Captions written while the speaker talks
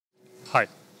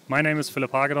My name is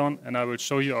Philip Hagedorn and I will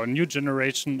show you our new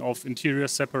generation of interior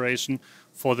separation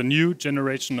for the new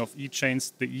generation of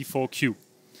E-chains, the E4Q.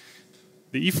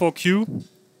 The E4Q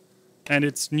and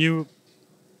its new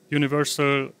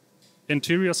universal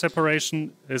interior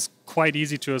separation is quite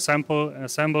easy to assemble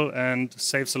and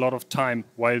saves a lot of time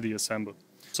while they assemble.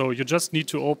 So you just need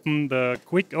to open the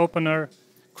quick opener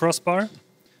crossbar,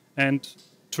 and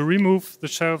to remove the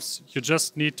shelves you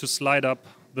just need to slide up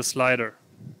the slider.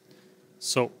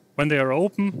 So when they are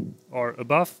open or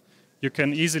above, you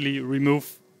can easily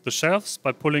remove the shelves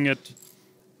by pulling it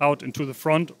out into the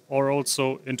front or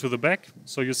also into the back.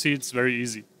 So you see it's very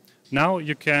easy. Now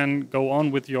you can go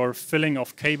on with your filling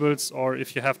of cables, or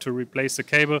if you have to replace a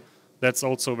cable, that's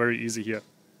also very easy here.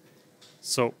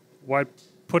 So while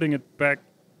putting it back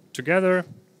together,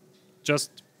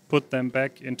 just put them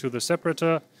back into the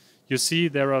separator. You see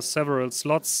there are several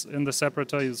slots in the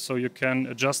separator, so you can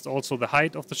adjust also the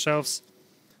height of the shelves.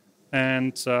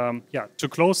 And to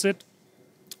close it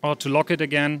or to lock it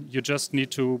again, you just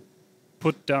need to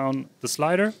put down the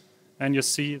slider and you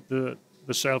see the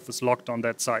shelf is locked on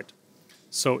that side.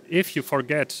 So if you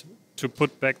forget to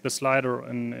put back the slider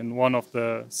in one of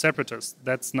the separators,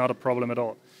 that's not a problem at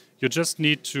all. You just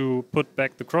need to put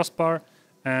back the crossbar,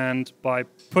 and by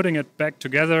putting it back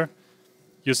together,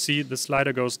 you see the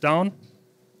slider goes down.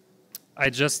 I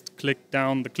just click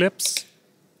down the clips,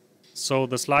 so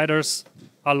the sliders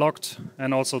are locked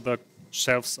and also the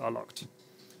shelves are locked.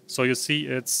 So you see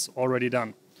it's already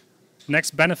done.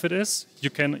 Next benefit is you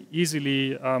can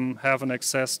easily have an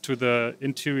access to the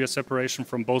interior separation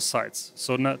from both sides.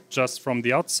 So not just from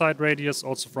the outside radius,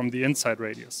 also from the inside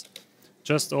radius.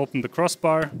 Just open the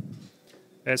crossbar,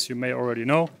 as you may already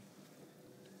know.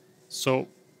 So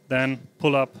then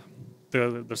pull up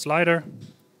the slider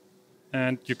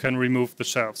and you can remove the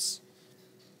shelves.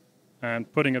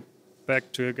 And putting it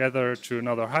back together to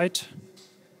another height,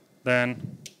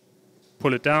 then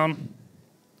pull it down,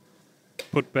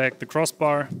 put back the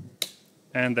crossbar,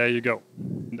 and there you go.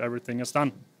 And everything is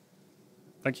done.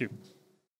 Thank you.